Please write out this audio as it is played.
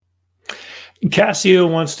Cassio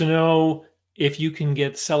wants to know if you can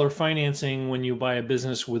get seller financing when you buy a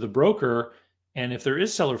business with a broker. And if there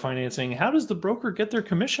is seller financing, how does the broker get their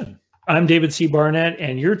commission? I'm David C. Barnett,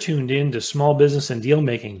 and you're tuned in to Small Business and Deal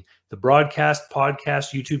Making, the broadcast,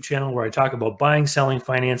 podcast, YouTube channel where I talk about buying, selling,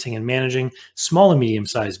 financing, and managing small and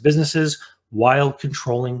medium-sized businesses while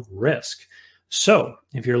controlling risk. So,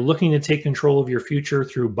 if you're looking to take control of your future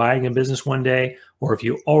through buying a business one day, or if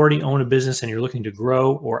you already own a business and you're looking to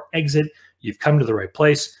grow or exit, you've come to the right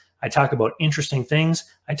place. I talk about interesting things,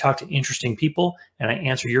 I talk to interesting people, and I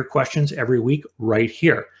answer your questions every week right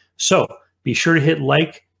here. So, be sure to hit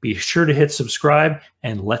like, be sure to hit subscribe,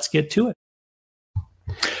 and let's get to it.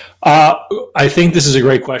 I think this is a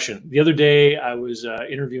great question. The other day, I was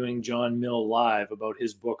interviewing John Mill live about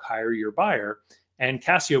his book, Hire Your Buyer, and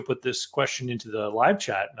Cassio put this question into the live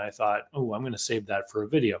chat, and I thought, oh, I'm going to save that for a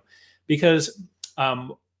video because, a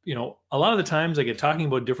lot of the times I get talking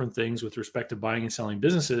about different things with respect to buying and selling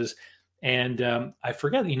businesses, and I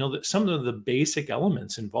forget, that some of the basic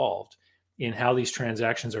elements involved in how these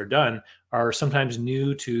transactions are done are sometimes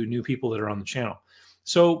new to new people that are on the channel.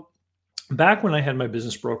 So back when I had my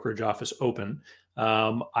business brokerage office open,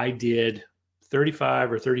 I did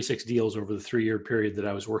 35 or 36 deals over the 3-year period that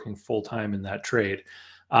I was working full-time in that trade.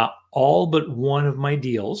 All but one of my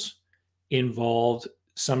deals involved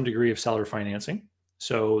some degree of seller financing.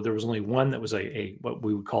 So there was only one that was a what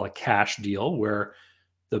we would call a cash deal where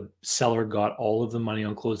the seller got all of the money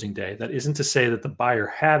on closing day. That isn't to say that the buyer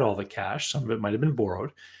had all the cash. Some of it might have been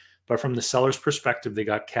borrowed, but from the seller's perspective, they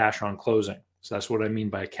got cash on closing. So that's what I mean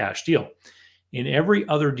by a cash deal. In every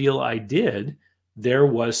other deal I did, there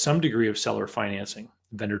was some degree of seller financing,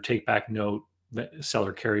 vendor take back note,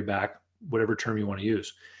 seller carry back, whatever term you want to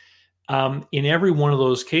use. In every one of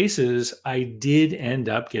those cases, I did end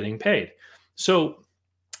up getting paid. So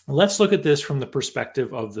let's look at this from the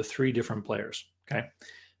perspective of the 3 different players. Okay.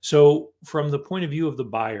 So from the point of view of the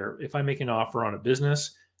buyer, if I make an offer on a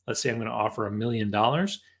business, let's say I'm going to offer $1 million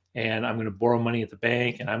and I'm going to borrow money at the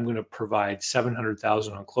bank and I'm going to provide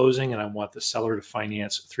 $700,000 on closing and I want the seller to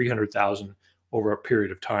finance $300,000 over a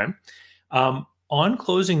period of time. On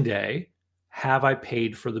closing day, have I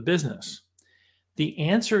paid for the business? The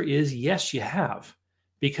answer is yes, you have,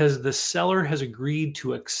 because the seller has agreed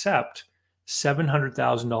to accept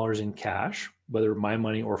 $700,000 in cash, whether my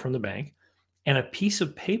money or from the bank, and a piece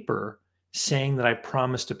of paper saying that I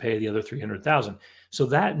promised to pay the other $300,000. So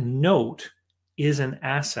that note is an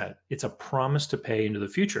asset. It's a promise to pay into the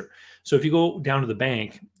future. So if you go down to the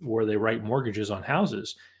bank where they write mortgages on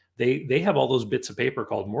houses, they have all those bits of paper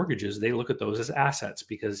called mortgages. They look at those as assets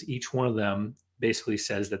because each one of them basically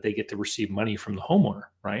says that they get to receive money from the homeowner,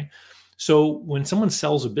 right? So when someone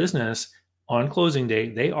sells a business on closing day,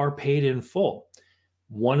 they are paid in full.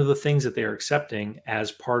 One of the things that they're accepting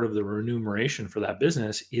as part of the remuneration for that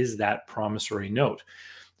business is that promissory note.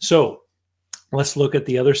 So let's look at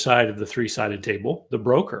the other side of the 3-sided table, the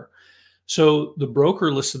broker. So the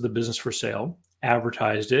broker listed the business for sale,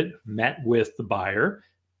 advertised it, met with the buyer,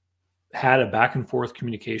 had a back and forth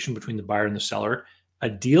communication between the buyer and the seller. A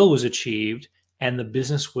deal was achieved and the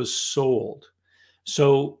business was sold.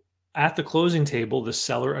 So at the closing table, the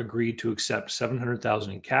seller agreed to accept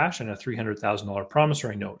 $700,000 in cash and a $300,000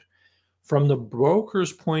 promissory note. From the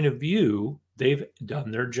broker's point of view, they've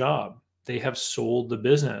done their job. They have sold the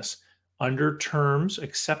business under terms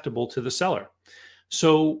acceptable to the seller.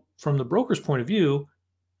 So from the broker's point of view,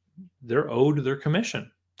 they're owed their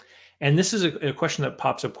commission. And this is a question that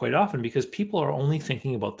pops up quite often because people are only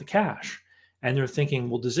thinking about the cash. And they're thinking,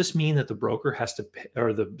 well, does this mean that the broker has to pay,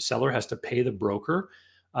 or the seller has to pay the broker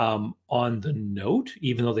on the note,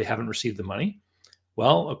 even though they haven't received the money?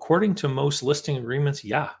 Well, according to most listing agreements,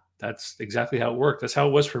 yeah, that's exactly how it worked. That's how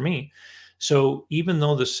it was for me. So even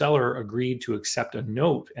though the seller agreed to accept a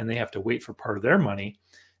note and they have to wait for part of their money,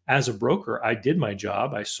 as a broker, I did my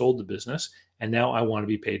job. I sold the business, and now I want to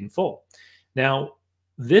be paid in full. Now,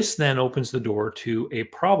 this then opens the door to a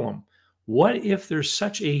problem. What if there's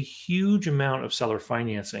such a huge amount of seller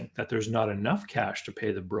financing that there's not enough cash to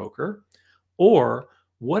pay the broker? Or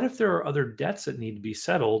what if there are other debts that need to be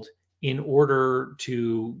settled in order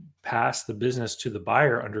to pass the business to the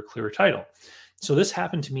buyer under clear title? So this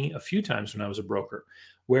happened to me a few times when I was a broker,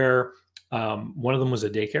 where one of them was a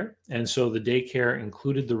daycare. And so the daycare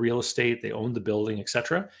included the real estate, they owned the building, et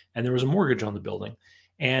cetera. And there was a mortgage on the building.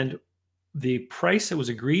 And the price that was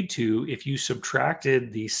agreed to, if you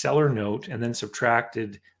subtracted the seller note and then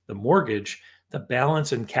subtracted the mortgage, the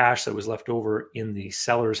balance in cash that was left over in the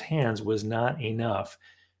seller's hands was not enough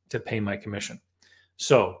to pay my commission.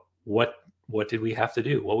 So what did we have to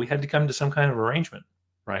do? Well, we had to come to some kind of arrangement,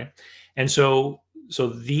 right? And so So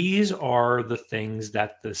these are the things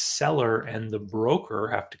that the seller and the broker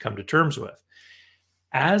have to come to terms with.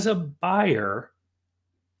 As a buyer,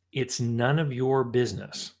 it's none of your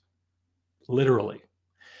business, literally.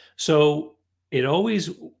 So it always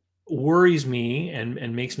worries me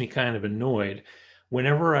and makes me kind of annoyed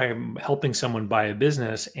whenever I'm helping someone buy a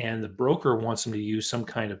business and the broker wants them to use some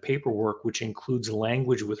kind of paperwork which includes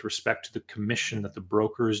language with respect to the commission that the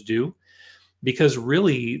brokers do. Because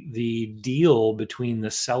really, the deal between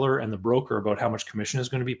the seller and the broker about how much commission is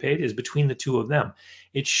going to be paid is between the two of them.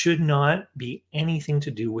 It should not be anything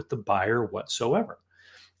to do with the buyer whatsoever.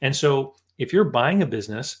 And so, if you're buying a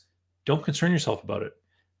business, don't concern yourself about it.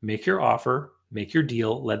 Make your offer, make your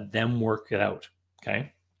deal, let them work it out.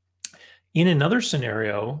 Okay. In another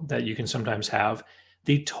scenario that you can sometimes have,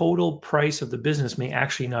 the total price of the business may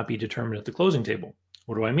actually not be determined at the closing table.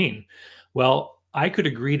 What do I mean? Well, I could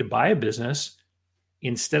agree to buy a business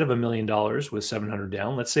instead of $1 million with 700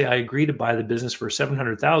 down. Let's say I agree to buy the business for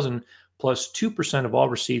 700,000 plus 2% of all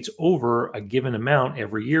receipts over a given amount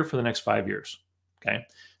every year for the next 5 years. Okay.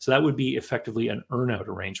 So that would be effectively an earnout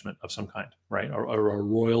arrangement of some kind, right? Or a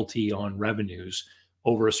royalty on revenues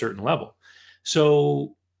over a certain level.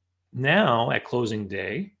 So now at closing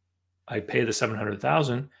day, I pay the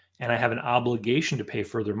 700,000 and I have an obligation to pay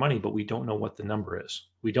further money, but we don't know what the number is.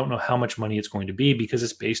 We don't know how much money it's going to be because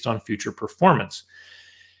it's based on future performance.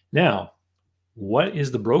 Now, what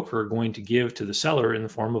is the broker going to give to the seller in the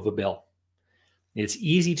form of a bill? It's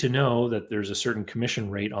easy to know that there's a certain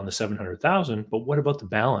commission rate on the 700,000, but what about the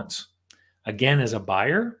balance? Again, as a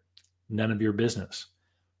buyer, none of your business.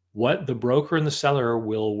 What the broker and the seller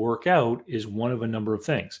will work out is one of a number of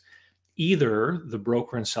things. Either the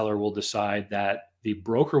broker and seller will decide that the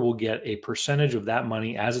broker will get a percentage of that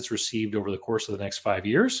money as it's received over the course of the next 5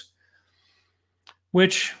 years,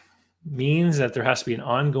 which means that there has to be an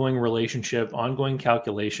ongoing relationship, ongoing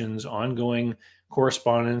calculations, ongoing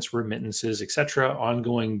correspondence, remittances, etc.,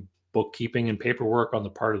 ongoing bookkeeping and paperwork on the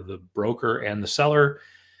part of the broker and the seller.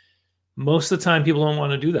 Most of the time, people don't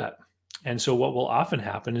want to do that. And so what will often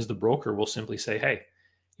happen is the broker will simply say, hey,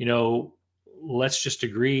 let's just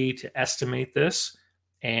agree to estimate this.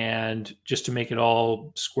 And just to make it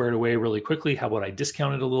all squared away really quickly, how about I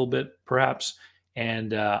discount it a little bit, perhaps?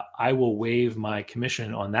 And I will waive my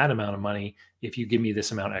commission on that amount of money if you give me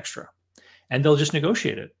this amount extra. And they'll just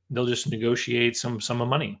negotiate it. They'll just negotiate some sum of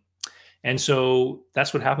money. And so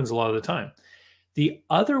that's what happens a lot of the time. The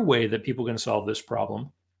other way that people can solve this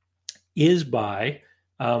problem is by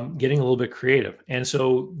getting a little bit creative. And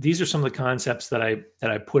so these are some of the concepts that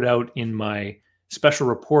I put out in my special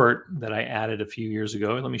report that I added a few years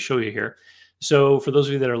ago. Let me show you here. So for those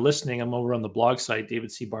of you that are listening, I'm over on the blog site,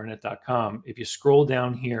 davidcbarnett.com. If you scroll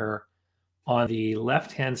down here on the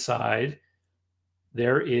left-hand side,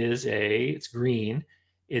 there is it's green.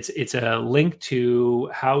 It's a link to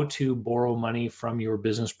how to borrow money from your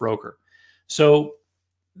business broker. So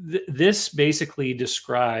this basically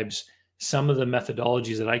describes some of the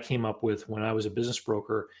methodologies that I came up with when I was a business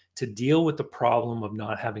broker to deal with the problem of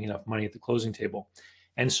not having enough money at the closing table.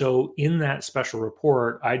 And so in that special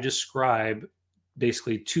report, I describe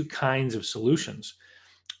basically two kinds of solutions.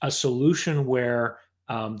 A solution where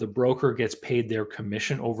the broker gets paid their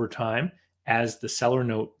commission over time as the seller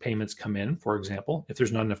note payments come in, for example, if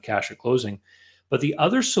there's not enough cash at closing. But the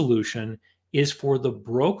other solution is for the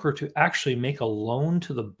broker to actually make a loan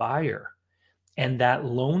to the buyer. And that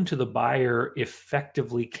loan to the buyer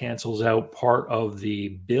effectively cancels out part of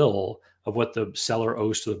the bill of what the seller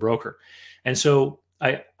owes to the broker. And so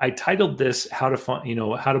I titled this how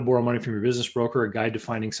to borrow money from your business broker, a guide to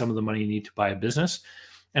finding some of the money you need to buy a business.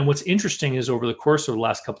 And what's interesting is over the course of the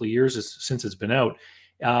last couple of years, since it's been out,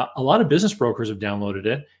 a lot of business brokers have downloaded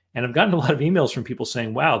it. And I've gotten a lot of emails from people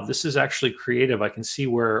saying, wow, this is actually creative. I can see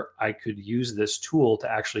where I could use this tool to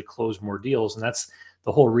actually close more deals. And that's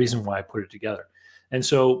the whole reason why I put it together. And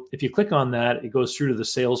so if you click on that, it goes through to the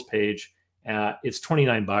sales page. It's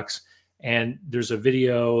 $29. And there's a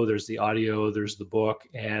video, there's the audio, there's the book,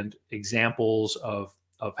 and examples of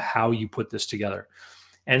how you put this together.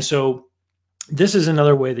 And so this is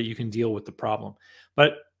another way that you can deal with the problem.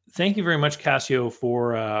 But thank you very much, Cassio,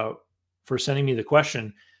 for sending me the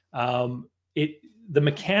question. The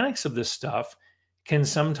mechanics of this stuff can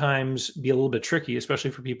sometimes be a little bit tricky,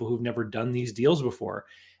 especially for people who've never done these deals before.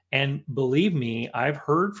 And believe me, I've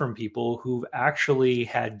heard from people who've actually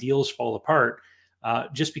had deals fall apart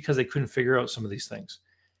just because they couldn't figure out some of these things.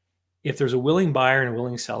 If there's a willing buyer and a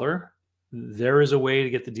willing seller, there is a way to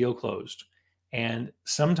get the deal closed. And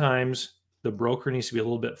sometimes the broker needs to be a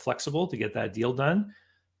little bit flexible to get that deal done.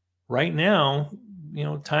 Right now,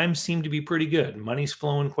 times seem to be pretty good. Money's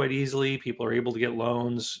flowing quite easily. People are able to get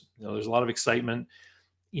loans. There's a lot of excitement.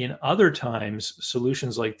 In other times,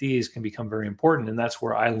 solutions like these can become very important. And that's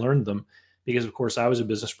where I learned them because, of course, I was a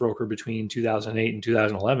business broker between 2008 and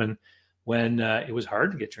 2011 when it was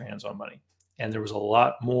hard to get your hands on money. And there was a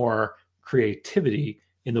lot more creativity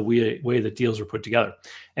in the way that deals were put together.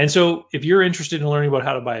 And so if you're interested in learning about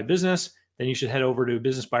how to buy a business, then you should head over to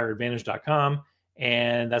businessbuyeradvantage.com.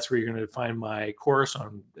 And that's where you're going to find my course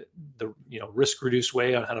on the risk-reduced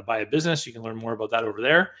way on how to buy a business. You can learn more about that over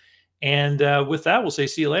there. And with that, we'll say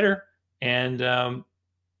see you later. And I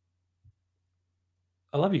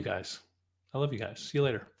love you guys. See you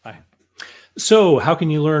later. Bye. So how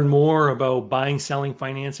can you learn more about buying, selling,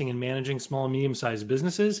 financing, and managing small and medium-sized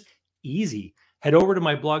businesses? Easy. Head over to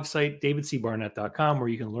my blog site, davidcbarnett.com, where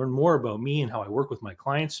you can learn more about me and how I work with my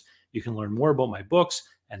clients. You can learn more about my books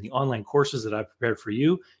and the online courses that I've prepared for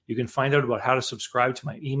you. You can find out about how to subscribe to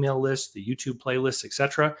my email list, the YouTube playlists,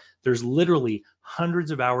 etc. There's literally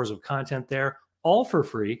hundreds of hours of content there, all for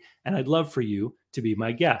free, and I'd love for you to be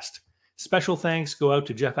my guest. Special thanks go out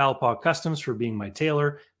to Jeff Alpaugh Customs for being my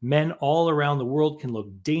tailor. Men all around the world can look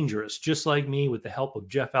dangerous, just like me, with the help of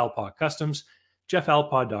Jeff Alpaugh Customs.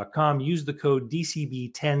 JeffAlpaugh.com. Use the code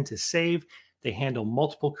DCB10 to save. They handle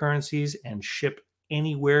multiple currencies and ship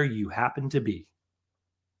anywhere you happen to be.